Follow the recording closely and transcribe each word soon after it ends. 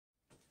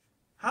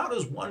How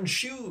does one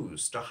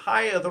choose to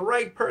hire the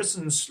right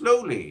person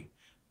slowly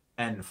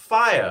and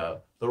fire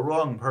the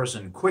wrong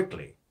person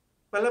quickly?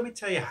 Well, let me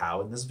tell you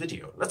how in this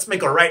video. Let's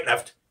make a right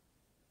left.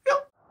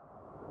 Yep.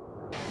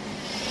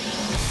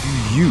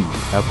 Do you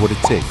have what it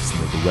takes to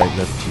make a right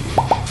left here?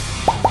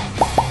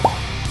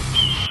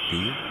 Do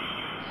you?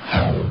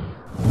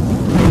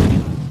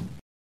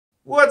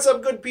 What's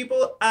up, good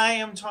people? I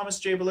am Thomas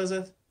J.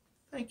 Bellezza.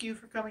 Thank you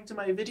for coming to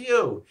my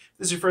video. If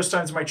this is your first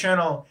time to my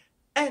channel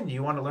and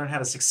you want to learn how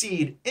to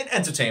succeed in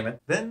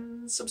entertainment,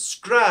 then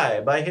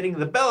subscribe by hitting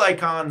the bell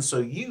icon so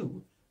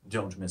you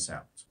don't miss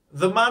out.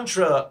 The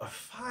mantra,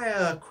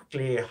 fire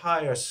quickly,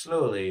 hire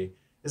slowly,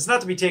 is not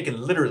to be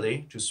taken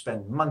literally, to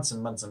spend months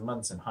and months and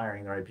months in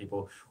hiring the right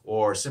people,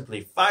 or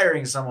simply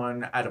firing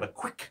someone out of a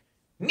quick,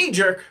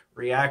 knee-jerk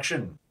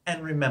reaction.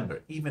 And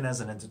remember, even as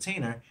an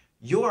entertainer,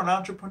 you're an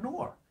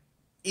entrepreneur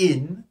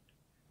in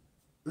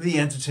the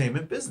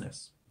entertainment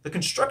business. The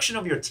construction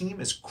of your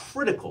team is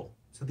critical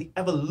to the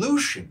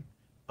evolution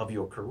of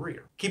your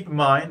career. Keep in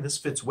mind, this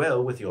fits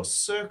well with your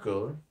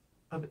circle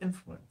of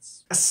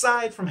influence.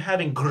 Aside from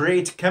having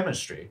great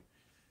chemistry,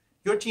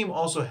 your team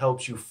also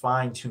helps you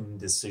fine-tune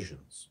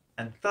decisions,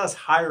 and thus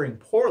hiring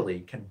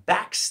poorly can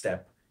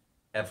backstep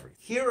everything.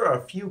 Here are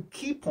a few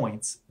key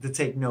points to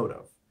take note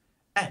of,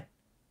 and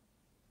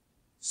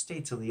stay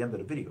till the end of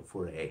the video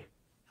for a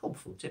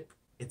helpful tip.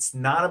 It's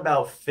not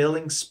about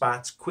filling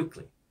spots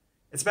quickly.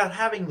 It's about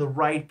having the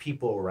right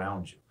people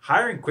around you.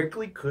 Hiring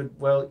quickly could,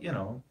 well,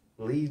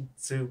 lead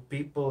to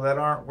people that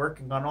aren't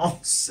working on all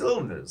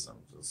cylinders, I'm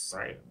just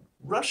saying.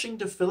 Rushing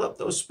to fill up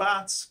those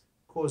spots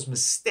cause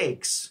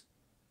mistakes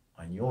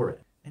on your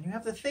end. And you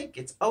have to think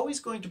it's always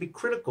going to be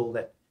critical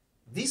that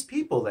these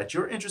people that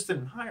you're interested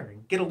in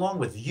hiring get along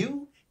with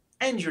you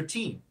and your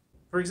team.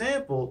 For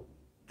example,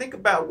 think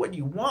about what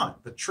you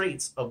want, the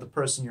traits of the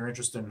person you're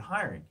interested in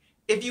hiring.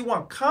 If you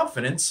want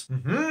confidence,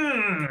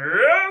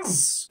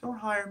 yes, don't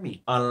hire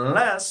meek.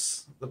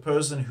 Unless the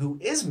person who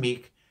is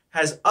meek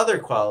has other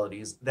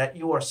qualities that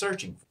you are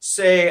searching for.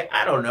 Say,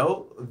 I don't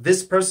know,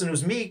 this person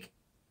who's meek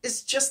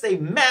is just a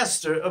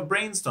master of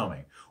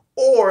brainstorming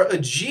or a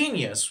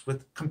genius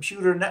with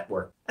computer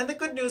network. And the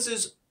good news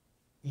is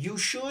you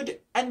should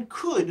and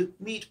could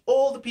meet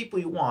all the people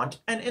you want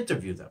and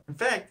interview them. In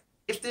fact,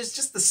 if there's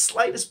just the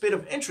slightest bit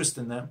of interest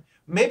in them,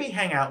 maybe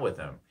hang out with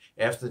them.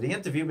 After the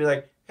interview, be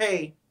like,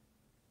 hey,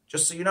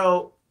 just so you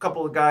know, a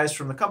couple of guys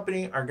from the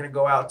company are going to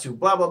go out to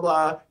blah, blah,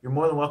 blah. You're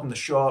more than welcome to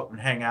show up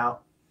and hang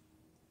out.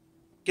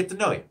 Get to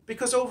know you.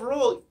 Because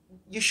overall,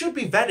 you should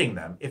be vetting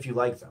them if you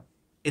like them.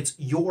 It's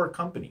your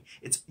company.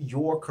 It's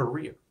your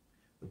career.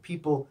 The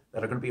people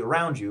that are going to be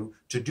around you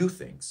to do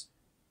things,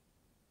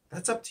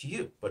 that's up to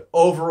you. But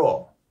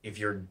overall, if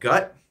your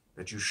gut,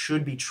 that you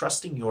should be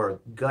trusting your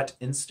gut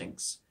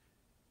instincts,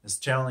 is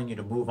telling you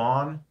to move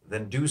on,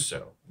 then do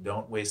so.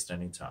 Don't waste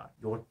any time.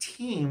 Your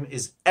team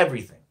is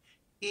everything.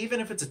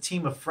 Even if it's a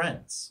team of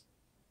friends,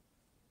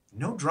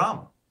 no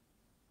drama.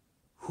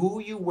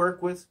 Who you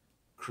work with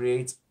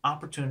creates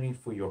opportunity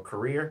for your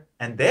career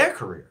and their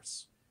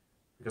careers.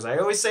 Because I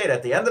always say it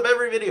at the end of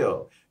every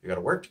video, you got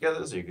to work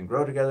together so you can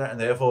grow together and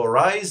therefore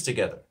rise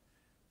together.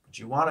 But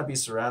you want to be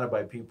surrounded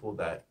by people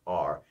that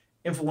are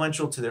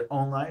influential to their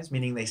own lives,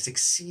 meaning they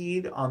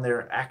succeed on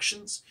their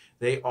actions,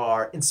 they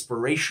are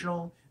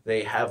inspirational,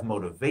 they have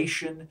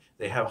motivation,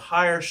 they have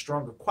higher,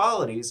 stronger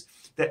qualities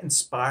that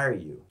inspire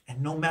you.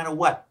 And no matter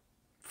what,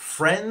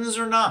 friends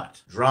or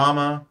not,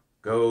 drama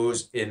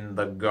goes in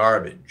the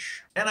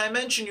garbage. And I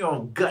mention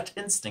your gut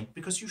instinct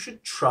because you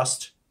should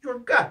trust your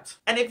gut.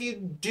 And if you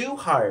do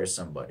hire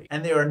somebody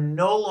and they are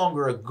no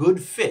longer a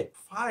good fit,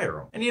 fire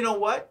them. And you know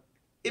what?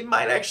 It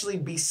might actually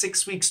be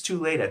 6 weeks too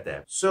late at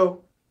that.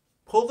 So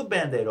pull the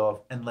Band-Aid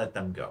off and let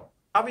them go.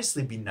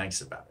 Obviously be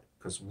nice about it.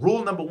 Because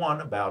rule number one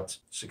about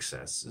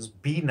success is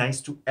be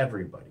nice to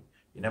everybody.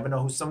 You never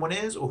know who someone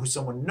is or who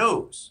someone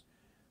knows.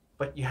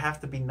 But you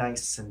have to be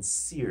nice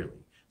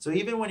sincerely. So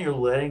even when you're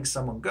letting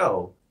someone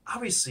go,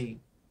 obviously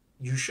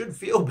you should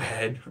feel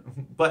bad,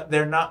 but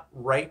they're not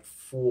right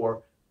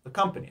for the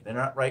company. They're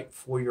not right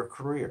for your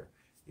career.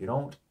 You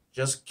don't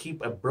just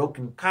keep a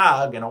broken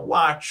cog and a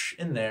watch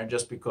in there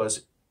just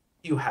because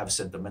you have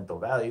sentimental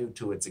value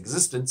to its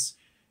existence.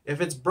 If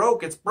it's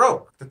broke, it's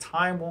broke. The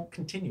time won't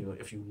continue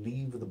if you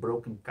leave the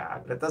broken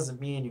cog. That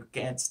doesn't mean you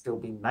can't still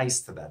be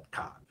nice to that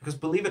cog. Because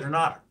believe it or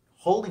not,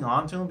 holding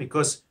on to them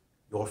because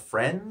your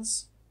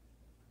friends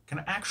can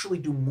actually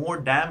do more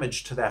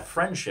damage to that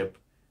friendship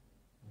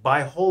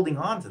by holding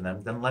on to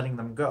them than letting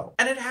them go.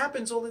 And it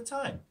happens all the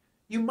time.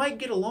 You might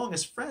get along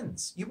as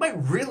friends. You might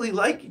really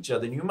like each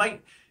other. And you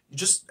might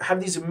just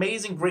have these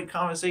amazing, great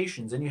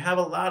conversations. And you have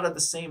a lot of the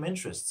same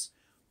interests.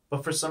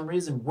 But for some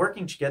reason,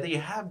 working together, you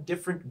have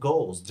different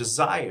goals,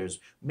 desires,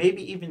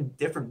 maybe even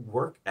different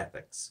work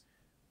ethics.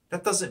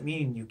 That doesn't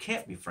mean you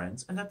can't be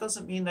friends. And that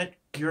doesn't mean that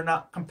you're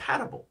not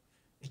compatible.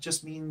 It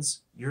just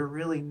means you're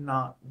really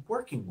not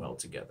working well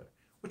together,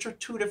 which are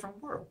two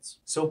different worlds.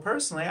 So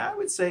personally, I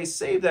would say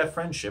save that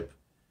friendship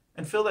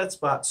and fill that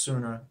spot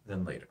sooner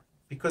than later.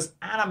 Because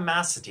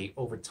animosity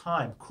over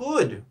time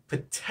could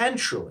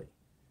potentially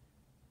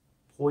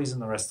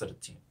poison the rest of the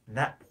team. And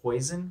that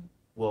poison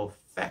will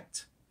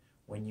affect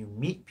when you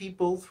meet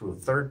people through a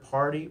third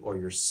party or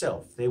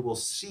yourself. They will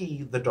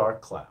see the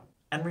dark cloud.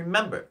 And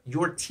remember,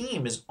 your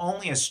team is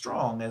only as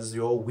strong as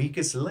your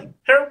weakest link.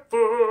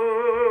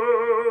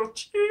 Helpful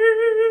team.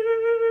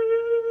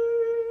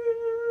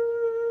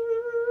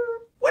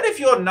 What if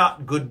you're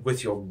not good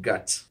with your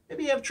gut?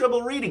 Maybe you have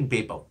trouble reading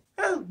people.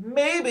 Well,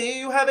 maybe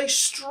you have a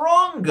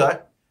strong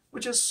gut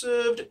which has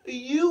served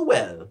you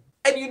well.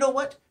 And you know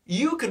what?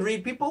 You can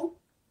read people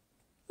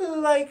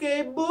like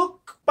a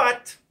book,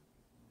 but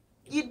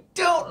you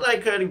don't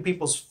like hurting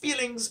people's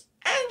feelings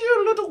and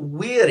you're a little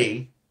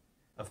weary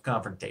of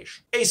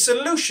confrontation. A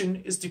solution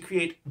is to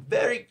create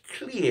very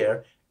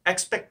clear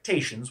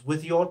expectations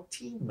with your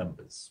team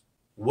members.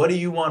 What do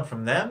you want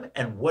from them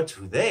and what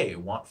do they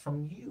want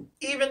from you?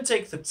 Even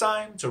take the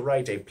time to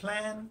write a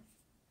plan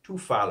to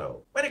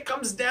follow. When it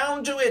comes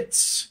down to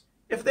it,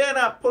 if they're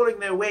not pulling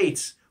their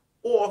weight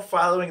or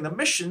following the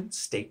mission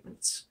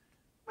statements,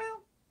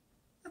 well,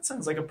 that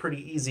sounds like a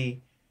pretty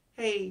easy,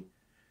 hey,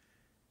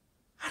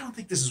 I don't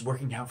think this is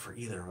working out for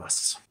either of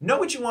us. Know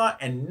what you want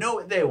and know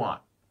what they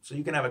want so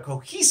you can have a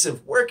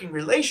cohesive working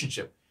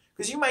relationship.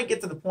 Because you might get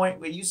to the point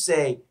where you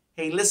say,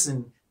 hey,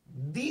 listen,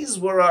 these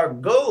were our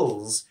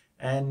goals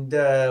and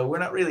we're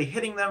not really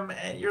hitting them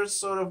and you're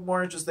sort of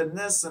more interested in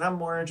this and I'm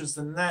more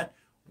interested in that.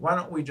 Why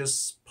don't we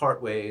just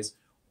part ways?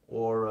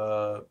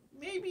 Or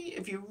maybe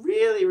if you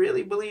really,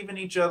 really believe in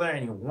each other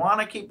and you want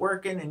to keep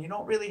working and you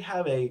don't really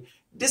have a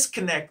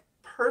disconnect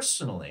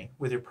personally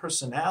with your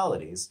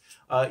personalities,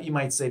 you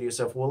might say to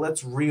yourself, well,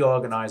 let's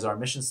reorganize our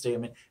mission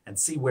statement and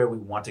see where we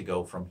want to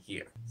go from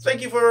here.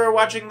 Thank you for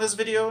watching this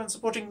video and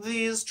supporting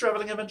these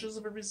traveling adventures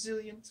of a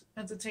resilient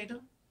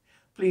entertainer.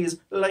 Please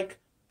like,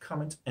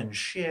 comment, and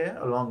share,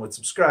 along with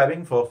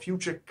subscribing for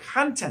future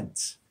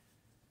content.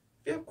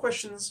 If you have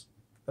questions,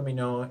 let me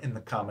know in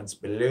the comments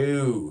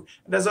below.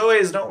 And as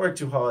always, don't work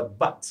too hard,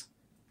 but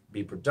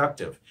be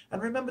productive.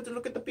 And remember to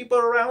look at the people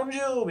around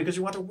you, because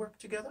you want to work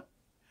together,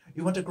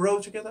 you want to grow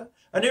together,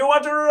 and you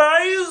want to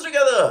rise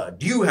together.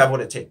 Do you have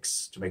what it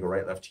takes to make a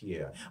right left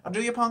here?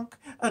 Do you, punk?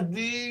 Do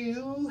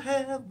you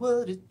have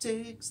what it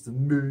takes to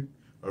make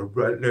a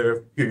right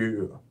left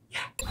here?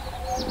 Yeah.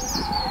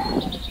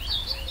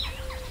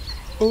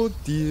 Oh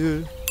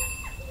dear.